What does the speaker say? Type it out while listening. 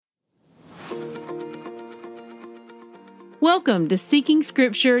Welcome to Seeking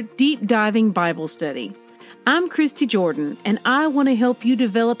Scripture Deep Diving Bible Study. I'm Christy Jordan, and I want to help you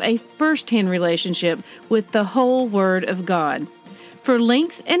develop a first-hand relationship with the whole Word of God. For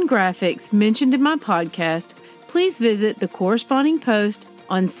links and graphics mentioned in my podcast, please visit the corresponding post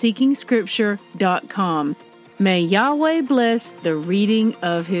on seekingscripture.com. May Yahweh bless the reading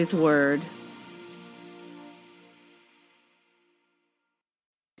of His Word.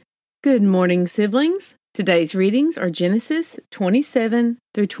 Good morning, siblings. Today's readings are Genesis 27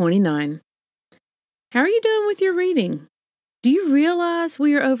 through 29. How are you doing with your reading? Do you realize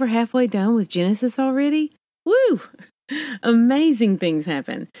we are over halfway done with Genesis already? Woo! Amazing things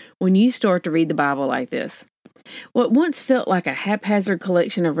happen when you start to read the Bible like this. What once felt like a haphazard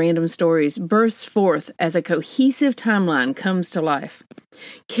collection of random stories bursts forth as a cohesive timeline comes to life.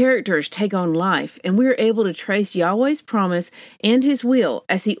 Characters take on life, and we are able to trace Yahweh's promise and His will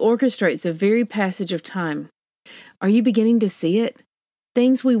as He orchestrates the very passage of time. Are you beginning to see it?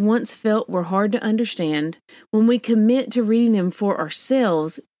 Things we once felt were hard to understand, when we commit to reading them for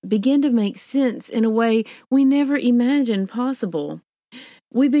ourselves, begin to make sense in a way we never imagined possible.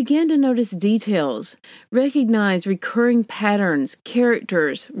 We begin to notice details, recognize recurring patterns,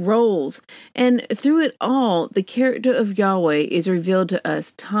 characters, roles, and through it all, the character of Yahweh is revealed to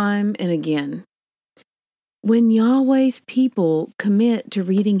us time and again. When Yahweh's people commit to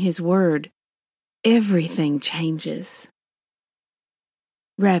reading His Word, everything changes.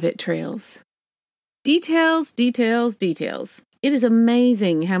 Rabbit trails. Details, details, details. It is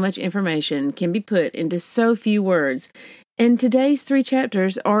amazing how much information can be put into so few words, and today's 3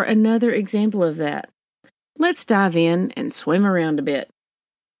 chapters are another example of that. Let's dive in and swim around a bit.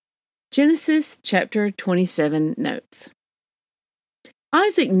 Genesis chapter 27 notes.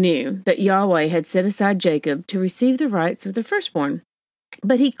 Isaac knew that Yahweh had set aside Jacob to receive the rights of the firstborn,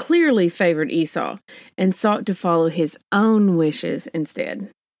 but he clearly favored Esau and sought to follow his own wishes instead.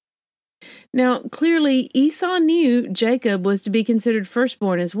 Now, clearly, Esau knew Jacob was to be considered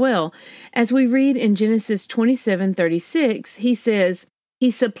firstborn as well. As we read in Genesis 27:36, he says,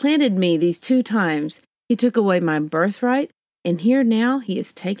 "He supplanted me these 2 times. He took away my birthright, and here now he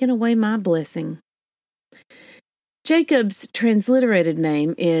has taken away my blessing." Jacob's transliterated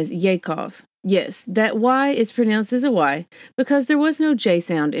name is Yaakov. Yes, that Y is pronounced as a Y because there was no J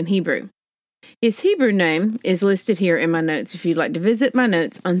sound in Hebrew. His Hebrew name is listed here in my notes if you'd like to visit my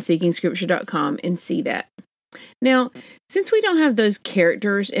notes on seekingscripture.com and see that. Now, since we don't have those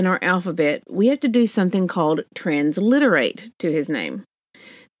characters in our alphabet, we have to do something called transliterate to his name.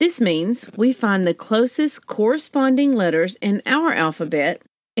 This means we find the closest corresponding letters in our alphabet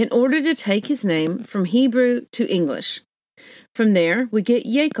in order to take his name from Hebrew to English. From there, we get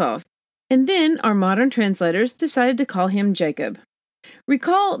Yaakov, and then our modern translators decided to call him Jacob.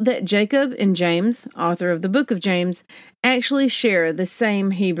 Recall that Jacob and James, author of the book of James, actually share the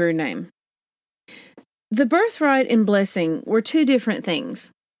same Hebrew name. The birthright and blessing were 2 different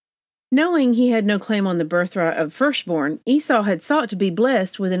things. Knowing he had no claim on the birthright of firstborn, Esau had sought to be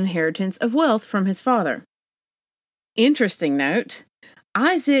blessed with an inheritance of wealth from his father. Interesting note,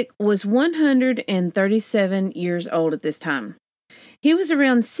 Isaac was 137 years old at this time. He was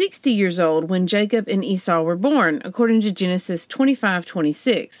around 60 years old when Jacob and Esau were born, according to Genesis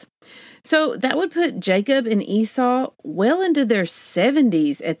 25:26. So that would put Jacob and Esau well into their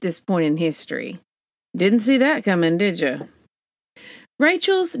 70s at this point in history. Didn't see that coming, did you?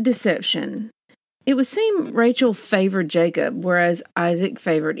 Rachel's deception. It would seem Rachel favored Jacob, whereas Isaac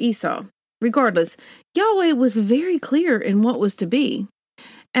favored Esau. Regardless, Yahweh was very clear in what was to be.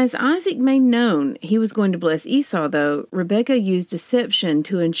 As Isaac made known he was going to bless Esau, though, Rebekah used deception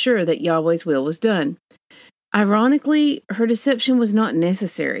to ensure that Yahweh's will was done. Ironically, her deception was not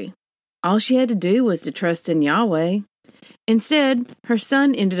necessary. All she had to do was to trust in Yahweh. Instead, her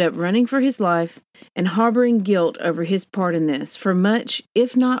son ended up running for his life and harboring guilt over his part in this for much,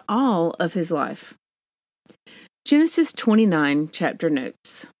 if not all, of his life. Genesis 29 chapter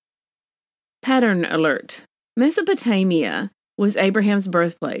notes. Pattern alert. Mesopotamia was Abraham's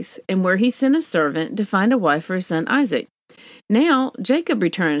birthplace, and where he sent a servant to find a wife for his son Isaac. Now, Jacob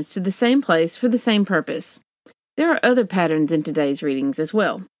returns to the same place for the same purpose. There are other patterns in today's readings as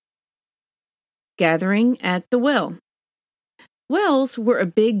well. Gathering at the well. Wells were a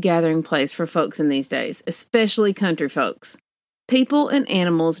big gathering place for folks in these days, especially country folks. People and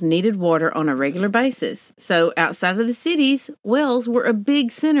animals needed water on a regular basis, so outside of the cities, wells were a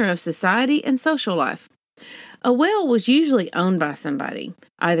big center of society and social life. A well was usually owned by somebody,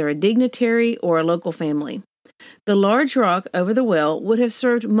 either a dignitary or a local family. The large rock over the well would have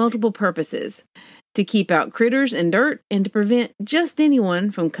served multiple purposes. to keep out critters and dirt, and to prevent just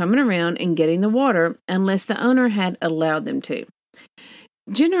anyone from coming around and getting the water unless the owner had allowed them to.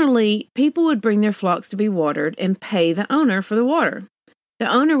 Generally, people would bring their flocks to be watered and pay the owner for the water.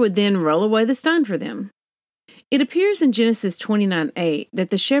 The owner would then roll away the stone for them. It appears in Genesis 29:8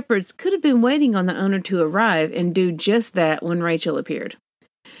 that the shepherds could have been waiting on the owner to arrive and do just that when Rachel appeared.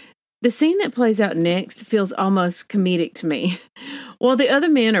 The scene that plays out next feels almost comedic to me. While the other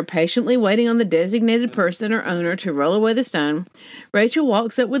men are patiently waiting on the designated person or owner to roll away the stone, Rachel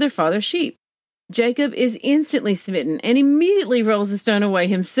walks up with her father's sheep. Jacob is instantly smitten and immediately rolls the stone away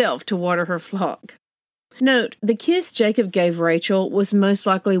himself to water her flock. Note, the kiss Jacob gave Rachel was most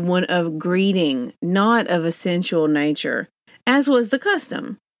likely one of greeting, not of a sensual nature, as was the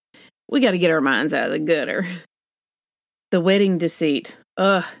custom. We got to get our minds out of the gutter. The wedding deceit.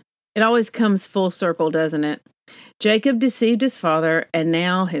 Ugh, it always comes full circle, doesn't it? Jacob deceived his father, and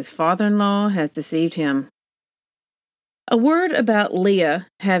now his father-in-law has deceived him. A word about Leah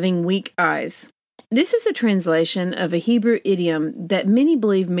having weak eyes. This is a translation of a Hebrew idiom that many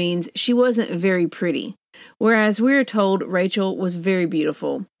believe means she wasn't very pretty, whereas we are told Rachel was very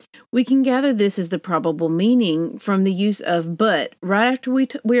beautiful. We can gather this as the probable meaning from the use of but right after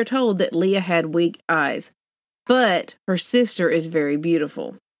we are told that Leah had weak eyes. But her sister is very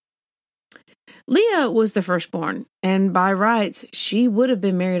beautiful. Leah was the firstborn, and by rights, she would have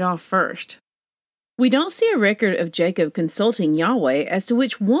been married off first. We don't see a record of Jacob consulting Yahweh as to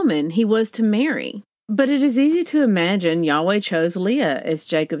which woman he was to marry, but it is easy to imagine Yahweh chose Leah as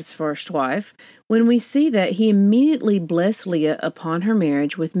Jacob's first wife when we see that he immediately blessed Leah upon her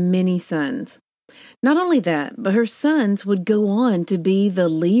marriage with many sons. Not only that, but her sons would go on to be the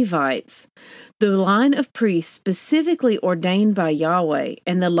Levites, the line of priests specifically ordained by Yahweh,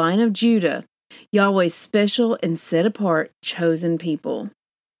 and the line of Judah, Yahweh's special and set-apart chosen people.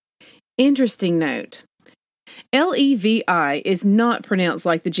 Interesting note. Levi is not pronounced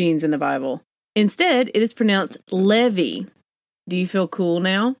like the genes in the Bible. Instead, it is pronounced Levi. Do you feel cool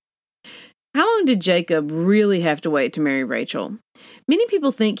now? How long did Jacob really have to wait to marry Rachel? Many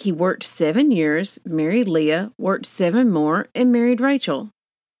people think he worked 7 years, married Leah, worked 7 more, and married Rachel.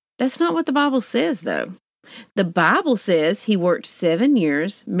 That's not what the Bible says, though. The Bible says he worked 7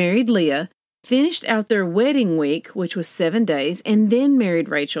 years, married Leah, finished out their wedding week, which was 7 days, and then married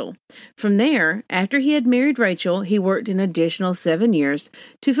Rachel. From there, after he had married Rachel, he worked an additional 7 years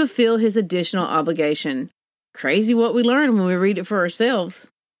to fulfill his additional obligation. Crazy what we learn when we read it for ourselves.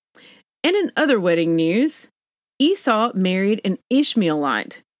 And in other wedding news, Esau married an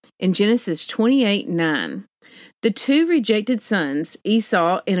Ishmaelite in Genesis 28:9. The 2 rejected sons,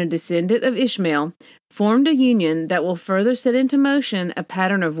 Esau and a descendant of Ishmael, formed a union that will further set into motion a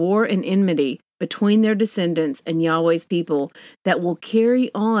pattern of war and enmity between their descendants and Yahweh's people that will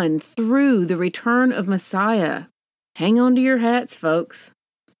carry on through the return of Messiah. Hang on to your hats, folks.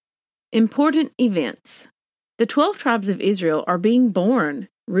 Important events. The 12 tribes of Israel are being born.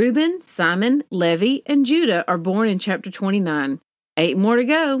 Reuben, Simon, Levi, and Judah are born in chapter 29. 8 more to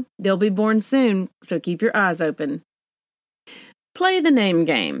go. They'll be born soon, so keep your eyes open. Play the name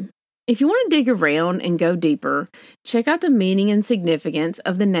game. If you want to dig around and go deeper, check out the meaning and significance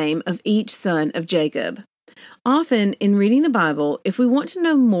of the name of each son of Jacob. Often, in reading the Bible, if we want to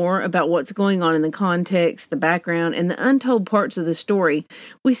know more about what's going on in the context, the background, and the untold parts of the story,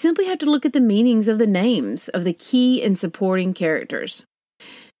 we simply have to look at the meanings of the names of the key and supporting characters.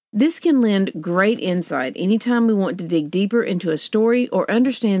 This can lend great insight anytime we want to dig deeper into a story or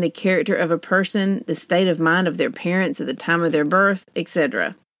understand the character of a person, the state of mind of their parents at the time of their birth,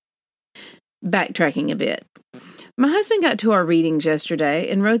 etc. Backtracking a bit. My husband got to our readings yesterday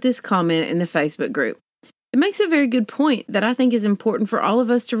and wrote this comment in the Facebook group. It makes a very good point that I think is important for all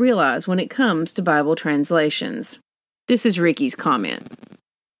of us to realize when it comes to Bible translations. This is Ricky's comment.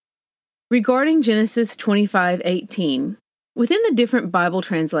 Regarding Genesis 25:18, within the different Bible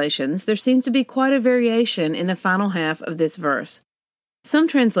translations, there seems to be quite a variation in the final half of this verse. Some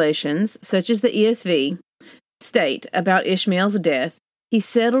translations, such as the ESV, state about Ishmael's death, he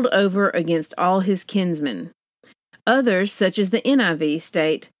settled over against all his kinsmen. Others, such as the NIV,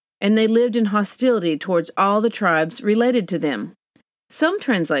 state, and they lived in hostility towards all the tribes related to them. Some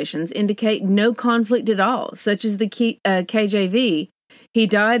translations indicate no conflict at all, such as the KJV, he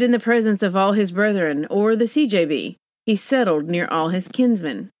died in the presence of all his brethren, or the CJB, he settled near all his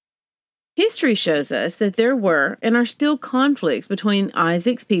kinsmen. History shows us that there were and are still conflicts between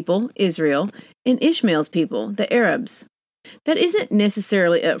Isaac's people, Israel, and Ishmael's people, the Arabs. That isn't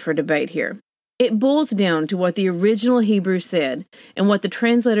necessarily up for debate here. It boils down to what the original Hebrew said and what the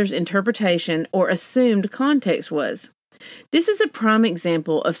translator's interpretation or assumed context was. This is a prime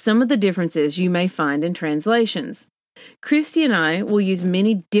example of some of the differences you may find in translations. Christy and I will use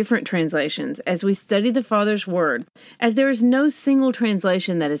many different translations as we study the Father's Word, as there is no single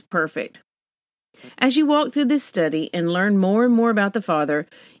translation that is perfect. As you walk through this study and learn more and more about the Father,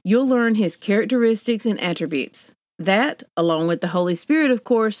 you'll learn His characteristics and attributes. That, along with the Holy Spirit, of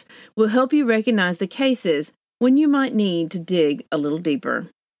course, will help you recognize the cases when you might need to dig a little deeper.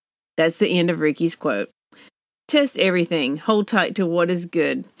 That's the end of Ricky's quote. Test everything. Hold tight to what is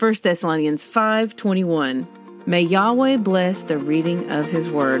good. 1 Thessalonians 5:21. May Yahweh bless the reading of His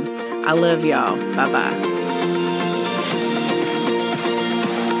Word. I love y'all. Bye-bye.